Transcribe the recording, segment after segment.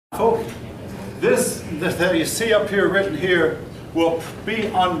folk, this that you see up here written here will be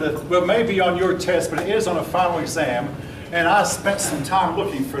on the, well, maybe on your test, but it is on a final exam. And I spent some time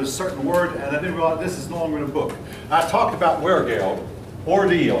looking for a certain word, and I didn't realize this is no longer in the book. I talked about wergel,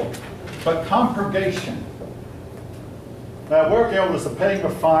 ordeal, but compurgation. Wergel was the paying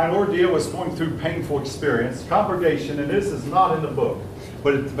of fine. Ordeal was going through painful experience. Compurgation, and this is not in the book,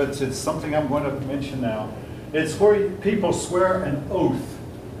 but it's something I'm going to mention now. It's where people swear an oath.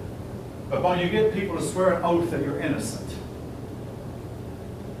 But when you get people to swear an oath that you're innocent.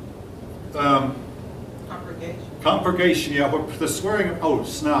 Compurgation, yeah, but the swearing of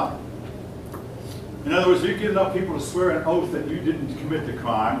oaths. Now, in other words, if you get enough people to swear an oath that you didn't commit the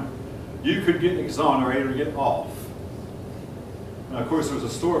crime, you could get exonerated or get off. Now, of course, there was a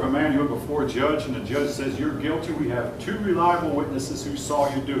story of a man who went before a judge, and the judge says, "You're guilty. We have 2 reliable witnesses who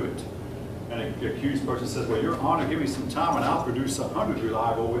saw you do it." And the accused person says, "Well, Your Honor, give me some time, and I'll produce 100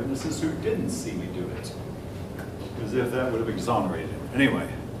 reliable witnesses who didn't see me do it," as if that would have exonerated him. Anyway.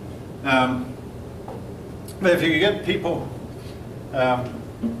 But if you get people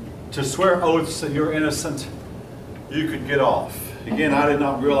to swear oaths that you're innocent, you could get off. Again, I did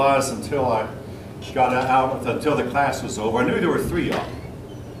not realize until I got out, until the class was over. I knew there were 3 of them.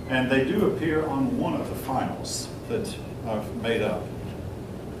 And they do appear on one of the finals that I've made up.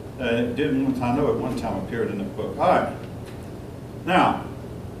 It didn't, I know at one time appeared in the book. All right. Now,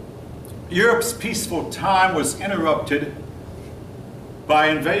 Europe's peaceful time was interrupted by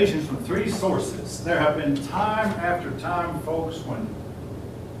invasions from 3 sources. There have been time after time, folks, when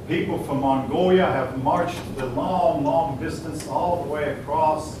people from Mongolia have marched the long, long distance all the way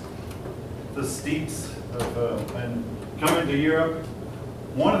across the steppes and come into Europe.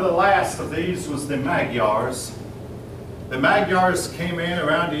 One of the last of these was the Magyars. The Magyars came in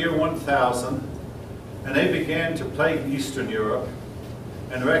around the year 1000, and they began to plague Eastern Europe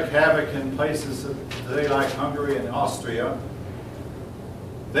and wreak havoc in places today like Hungary and Austria.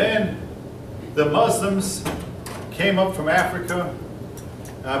 Then the Muslims came up from Africa.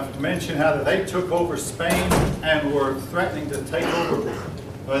 I've mentioned how that they took over Spain and were threatening to take over,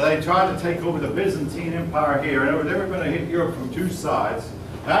 they tried to take over the Byzantine Empire here. And they were going to hit Europe from 2 sides.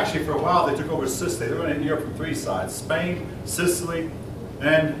 Actually, for a while, they took over Sicily. They were going to hit Europe from 3 sides: Spain, Sicily,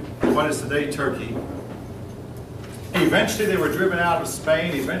 and what is today Turkey. Eventually, they were driven out of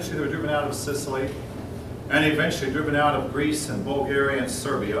Spain. Eventually, they were driven out of Sicily. And eventually driven out of Greece and Bulgaria and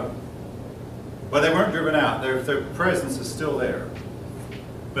Serbia. But they weren't driven out. Their presence is still there.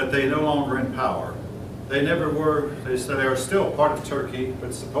 But they're no longer in power. They never were. They said they are still part of Turkey,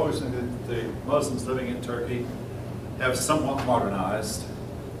 but supposedly the Muslims living in Turkey have somewhat modernized.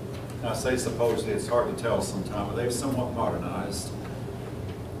 I say supposedly, it's hard to tell sometimes, but they've somewhat modernized.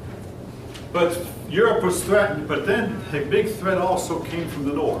 But Europe was threatened, but then a big threat also came from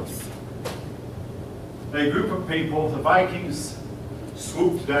the north. A group of people, the Vikings,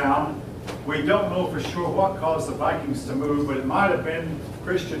 swooped down. We don't know for sure what caused the Vikings to move, but it might have been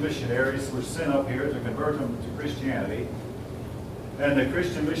Christian missionaries who were sent up here to convert them to Christianity. And the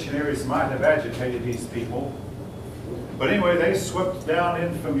Christian missionaries might have agitated these people. But anyway, they swept down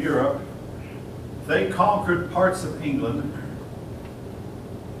in from Europe. They conquered parts of England.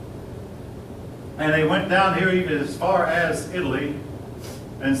 And they went down here even as far as Italy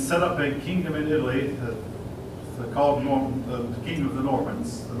and set up a kingdom in Italy, called the Kingdom of the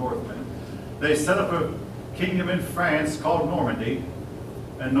Normans, the Northmen. They set up a kingdom in France called Normandy,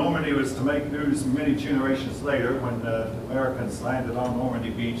 and Normandy was to make news many generations later when the Americans landed on Normandy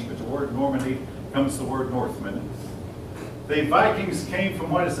Beach. But the word Normandy comes the word Northman. The Vikings came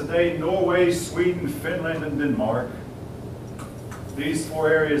from what is today Norway, Sweden, Finland, and Denmark. These 4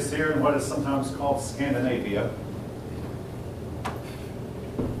 areas here in what is sometimes called Scandinavia.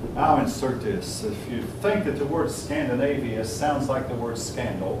 I'll insert this. If you think that the word Scandinavia sounds like the word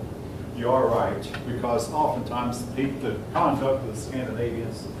scandal, you are right, because oftentimes the conduct of the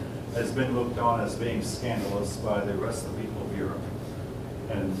Scandinavians has been looked on as being scandalous by the rest of the people of Europe.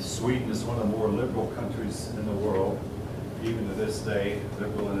 And Sweden is one of the more liberal countries in the world, even to this day,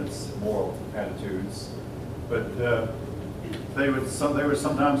 liberal in its moral attitudes. But they were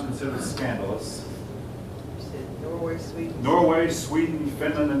sometimes considered scandalous. Norway, Sweden,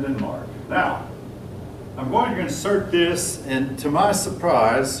 Finland, and Denmark. Now, I'm going to insert this, and to my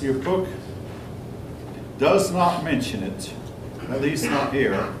surprise, your book does not mention it, at least not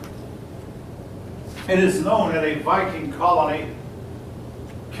here. It is known that a Viking colony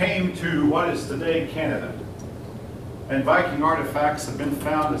came to what is today Canada. And Viking artifacts have been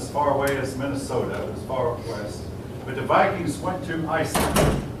found as far away as Minnesota, as far west. But the Vikings went to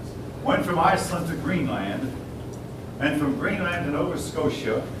Iceland, went from Iceland to Greenland, and from Greenland to Nova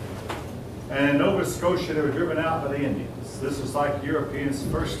Scotia, And in Nova Scotia, they were driven out by the Indians. This was like Europeans'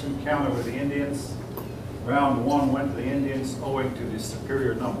 first encounter with the Indians. Round one went to the Indians owing to the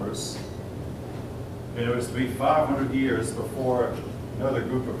superior numbers. And it was to be 500 years before another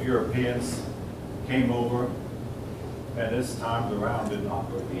group of Europeans came over. And this time the round did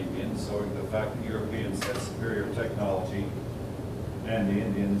not go to the Indians, owing to the fact that Europeans had superior technology and the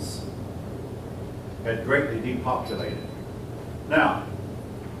Indians had greatly depopulated. Now,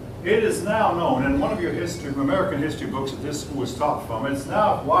 it is now known, in one of your American history books that this school was taught from, it's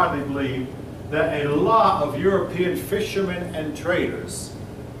now widely believed that a lot of European fishermen and traders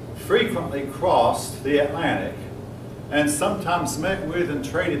frequently crossed the Atlantic and sometimes met with and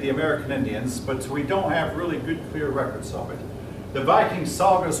traded the American Indians, but we don't have really good, clear records of it. The Viking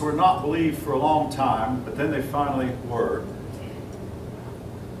sagas were not believed for a long time, but then they finally were.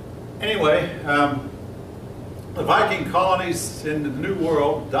 Anyway, the Viking colonies in the New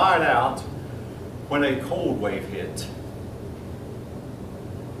World died out when a cold wave hit.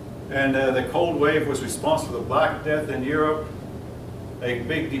 And the cold wave was responsible for the Black Death in Europe, a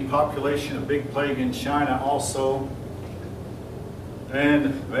big depopulation, a big plague in China also,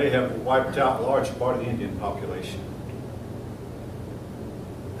 and may have wiped out a large part of the Indian population.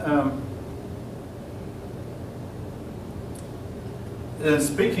 And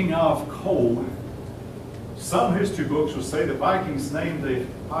speaking of cold, some history books will say the Vikings named the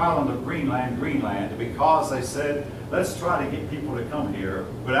island of Greenland, Greenland, because they said, let's try to get people to come here,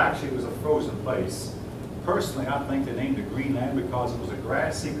 but actually it was a frozen place. Personally, I think they named it Greenland because it was a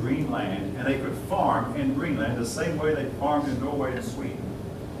grassy green land, and they could farm in Greenland the same way they farmed in Norway and Sweden.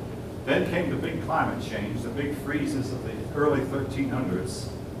 Then came the big climate change, the big freezes of the early 1300s,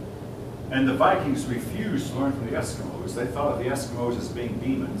 and the Vikings refused to learn from the Eskimos. They thought of the Eskimos as being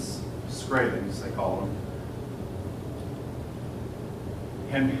demons, Skrælings they call them.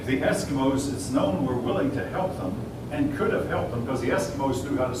 And the Eskimos, it's known, were willing to help them and could have helped them because the Eskimos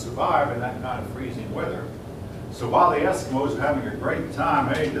knew how to survive in that kind of freezing weather. So while the Eskimos were having a great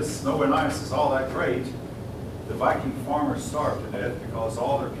time, hey, this snow and ice is all that great, the Viking farmers starved to death because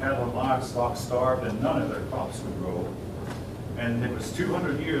all their cattle and livestock starved and none of their crops would grow. And it was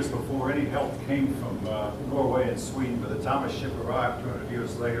 200 years before any help came from Norway and Sweden. By the time a ship arrived 200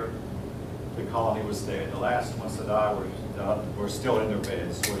 years later, the colony was dead. The last ones to die were still in their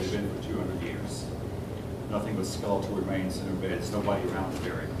beds where they'd been for 200 years. Nothing but skeletal remains in their beds, nobody around to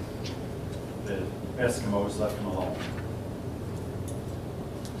bury them. The Eskimos left them alone.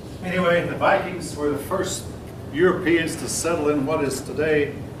 Anyway, the Vikings were the first Europeans to settle in what is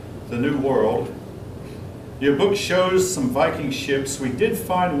today the New World. Your book shows some Viking ships. We did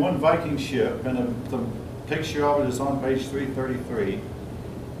find one Viking ship, and the picture of it is on page 333.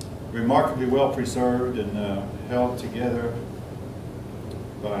 Remarkably well preserved and held together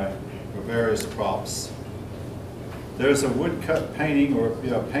by various props. There's a woodcut painting, or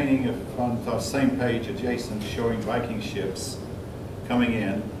painting on the same page adjacent, showing Viking ships coming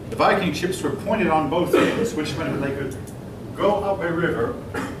in. The Viking ships were pointed on both ends, which meant that they could go up a river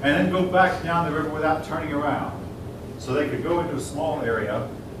and then go back down the river without turning around. So they could go into a small area,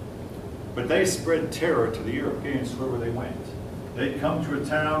 but they spread terror to the Europeans wherever they went. They'd come to a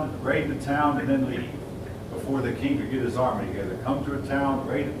town, raid the town, and then leave before the king could get his army together. Come to a town,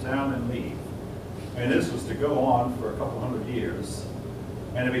 raid a town, and leave. And this was to go on for a couple hundred years.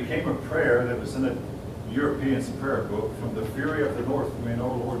 And it became a prayer that was in the Europeans' prayer book, from the fury of the north wind, O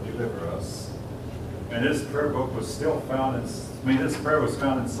Lord, deliver us. And this prayer book was still found in, this prayer was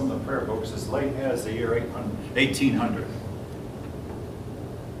found in some of the prayer books as late as the year 1800.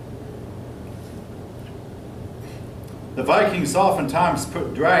 The Vikings oftentimes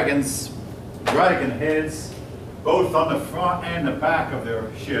put dragon heads, both on the front and the back of their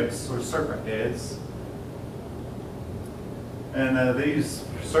ships, or serpent heads. And these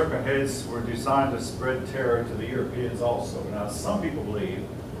serpent heads were designed to spread terror to the Europeans also. Now, some people believe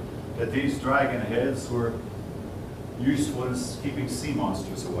that these dragon heads were useful in keeping sea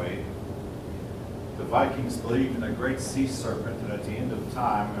monsters away. The Vikings believed in a great sea serpent, and at the end of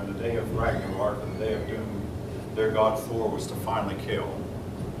time, on the day of Ragnarok, and the day of doom, their god Thor was to finally kill.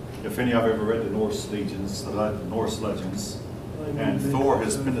 If any of you have ever read the Norse legends, the Norse legends, and Thor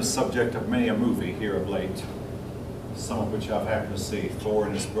has been the subject of many a movie here of late, some of which I've happened to see. Thor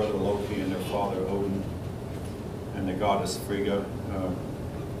and his brother Loki and their father Odin, and the goddess Frigga.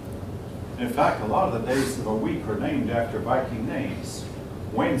 In fact, a lot of the days of the week are named after Viking names.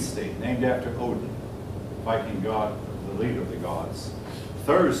 Wednesday, named after Odin, Viking god, the leader of the gods.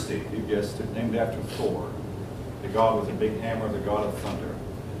 Thursday, you guessed it, named after Thor, the god with the big hammer, the god of thunder.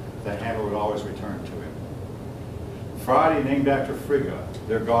 The hammer would always return to him. Friday, named after Frigga,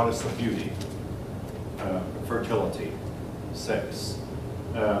 their goddess of beauty, fertility, sex.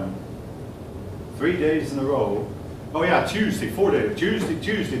 3 days in a row. Oh yeah, Tuesday, 4 days.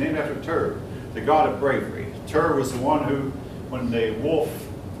 Tuesday, named after Tur, the god of bravery. Tur was the one who, when the wolf,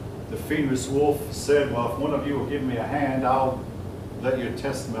 the Fenris wolf, said, well, if one of you will give me a hand, I'll let you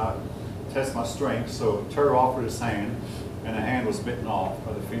test my strength. So Tur offered his hand, and the hand was bitten off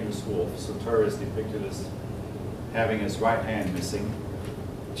by the Fenris wolf. So Tur is depicted as having his right hand missing.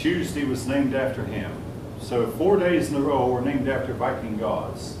 Tuesday was named after him. So 4 days in a row were named after Viking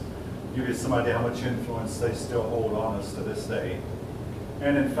gods. You get some idea how much influence they still hold on us to this day.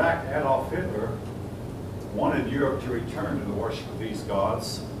 And in fact, Adolf Hitler wanted Europe to return to the worship of these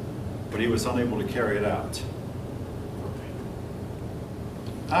gods, but he was unable to carry it out.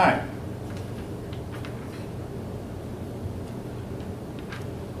 All right.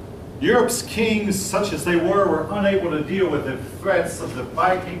 Europe's kings, such as they were unable to deal with the threats of the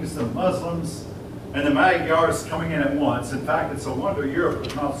Vikings, the Muslims, and the Magyars coming in at once. In fact, it's a wonder Europe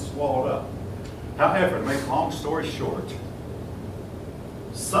was not swallowed up. However, to make a long story short,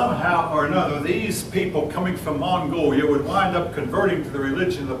 somehow or another, these people coming from Mongolia would wind up converting to the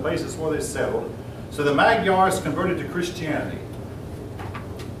religion of the places where they settled. So the Magyars converted to Christianity.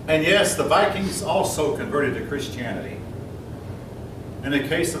 And yes, the Vikings also converted to Christianity. In the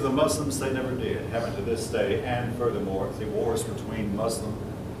case of the Muslims, they never did, haven't to this day. And furthermore, the wars between Muslim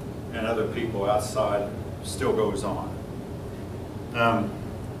and other people outside still goes on.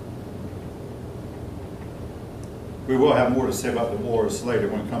 We will have more to say about the wars later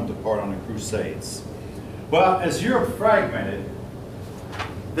when we come to part on the Crusades. Well, as Europe fragmented,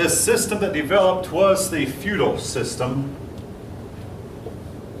 the system that developed was the feudal system.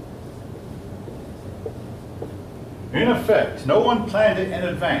 In effect, no one planned it in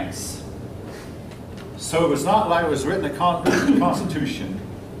advance. So it was not like it was written in the Constitution.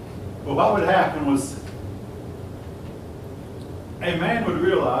 But what would happen was a man would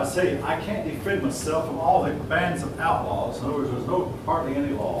realize, hey, I can't defend myself from all the bands of outlaws. In other words, there's hardly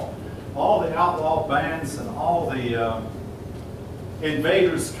any law. All the outlaw bands and all the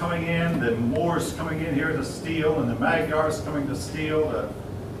invaders coming in, the Moors coming in here to steal, and the Magyars coming to steal, the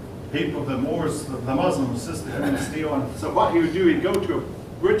people, the Moors, the Muslims, coming to steal. And so what he would do, he'd go to a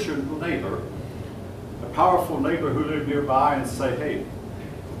richer neighbor, a powerful neighbor who lived nearby, and say, hey,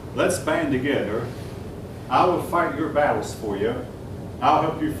 let's band together. I will fight your battles for you. I'll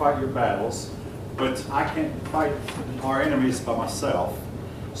help you fight your battles, but I can't fight our enemies by myself.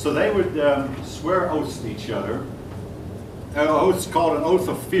 So they would swear oaths to each other. An oath's called an oath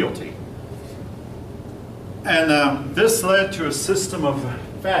of fealty. And this led to a system of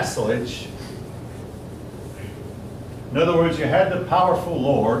vassalage. In other words, you had the powerful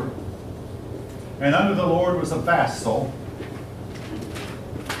lord, and under the lord was a vassal.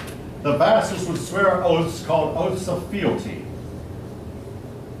 The vassals would swear oaths called oaths of fealty.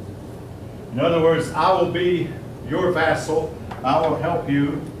 In other words, I will be your vassal, I will help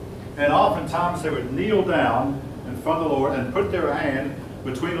you. And oftentimes they would kneel down in front of the Lord and put their hand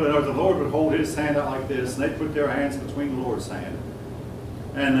between the Lord. The Lord would hold his hand out like this, and they'd put their hands between the Lord's hand.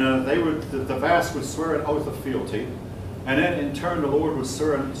 And the vassal would swear an oath of fealty. And then in turn the Lord would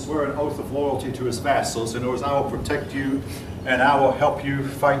swear an oath of loyalty to his vassals. In other words, I will protect you and I will help you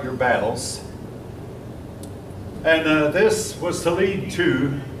fight your battles. And this was to lead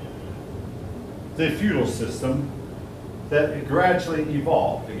to the feudal system that gradually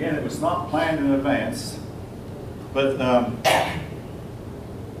evolved. Again, it was not planned in advance, but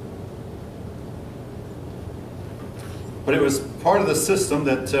it was part of the system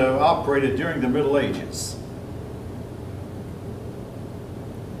that operated during the Middle Ages.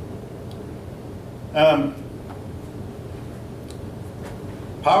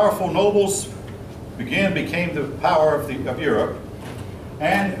 Powerful nobles became the power of Europe,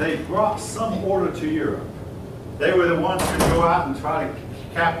 and they brought some order to Europe. They were the ones who go out and try to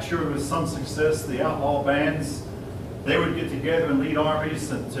capture with some success the outlaw bands. They would get together and lead armies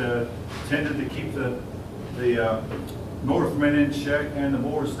that tended to keep the Northmen in check and the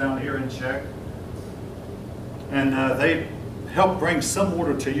Moors down here in check. And they helped bring some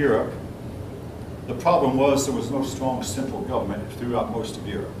order to Europe. The problem was there was no strong central government throughout most of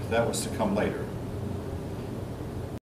Europe. That was to come later.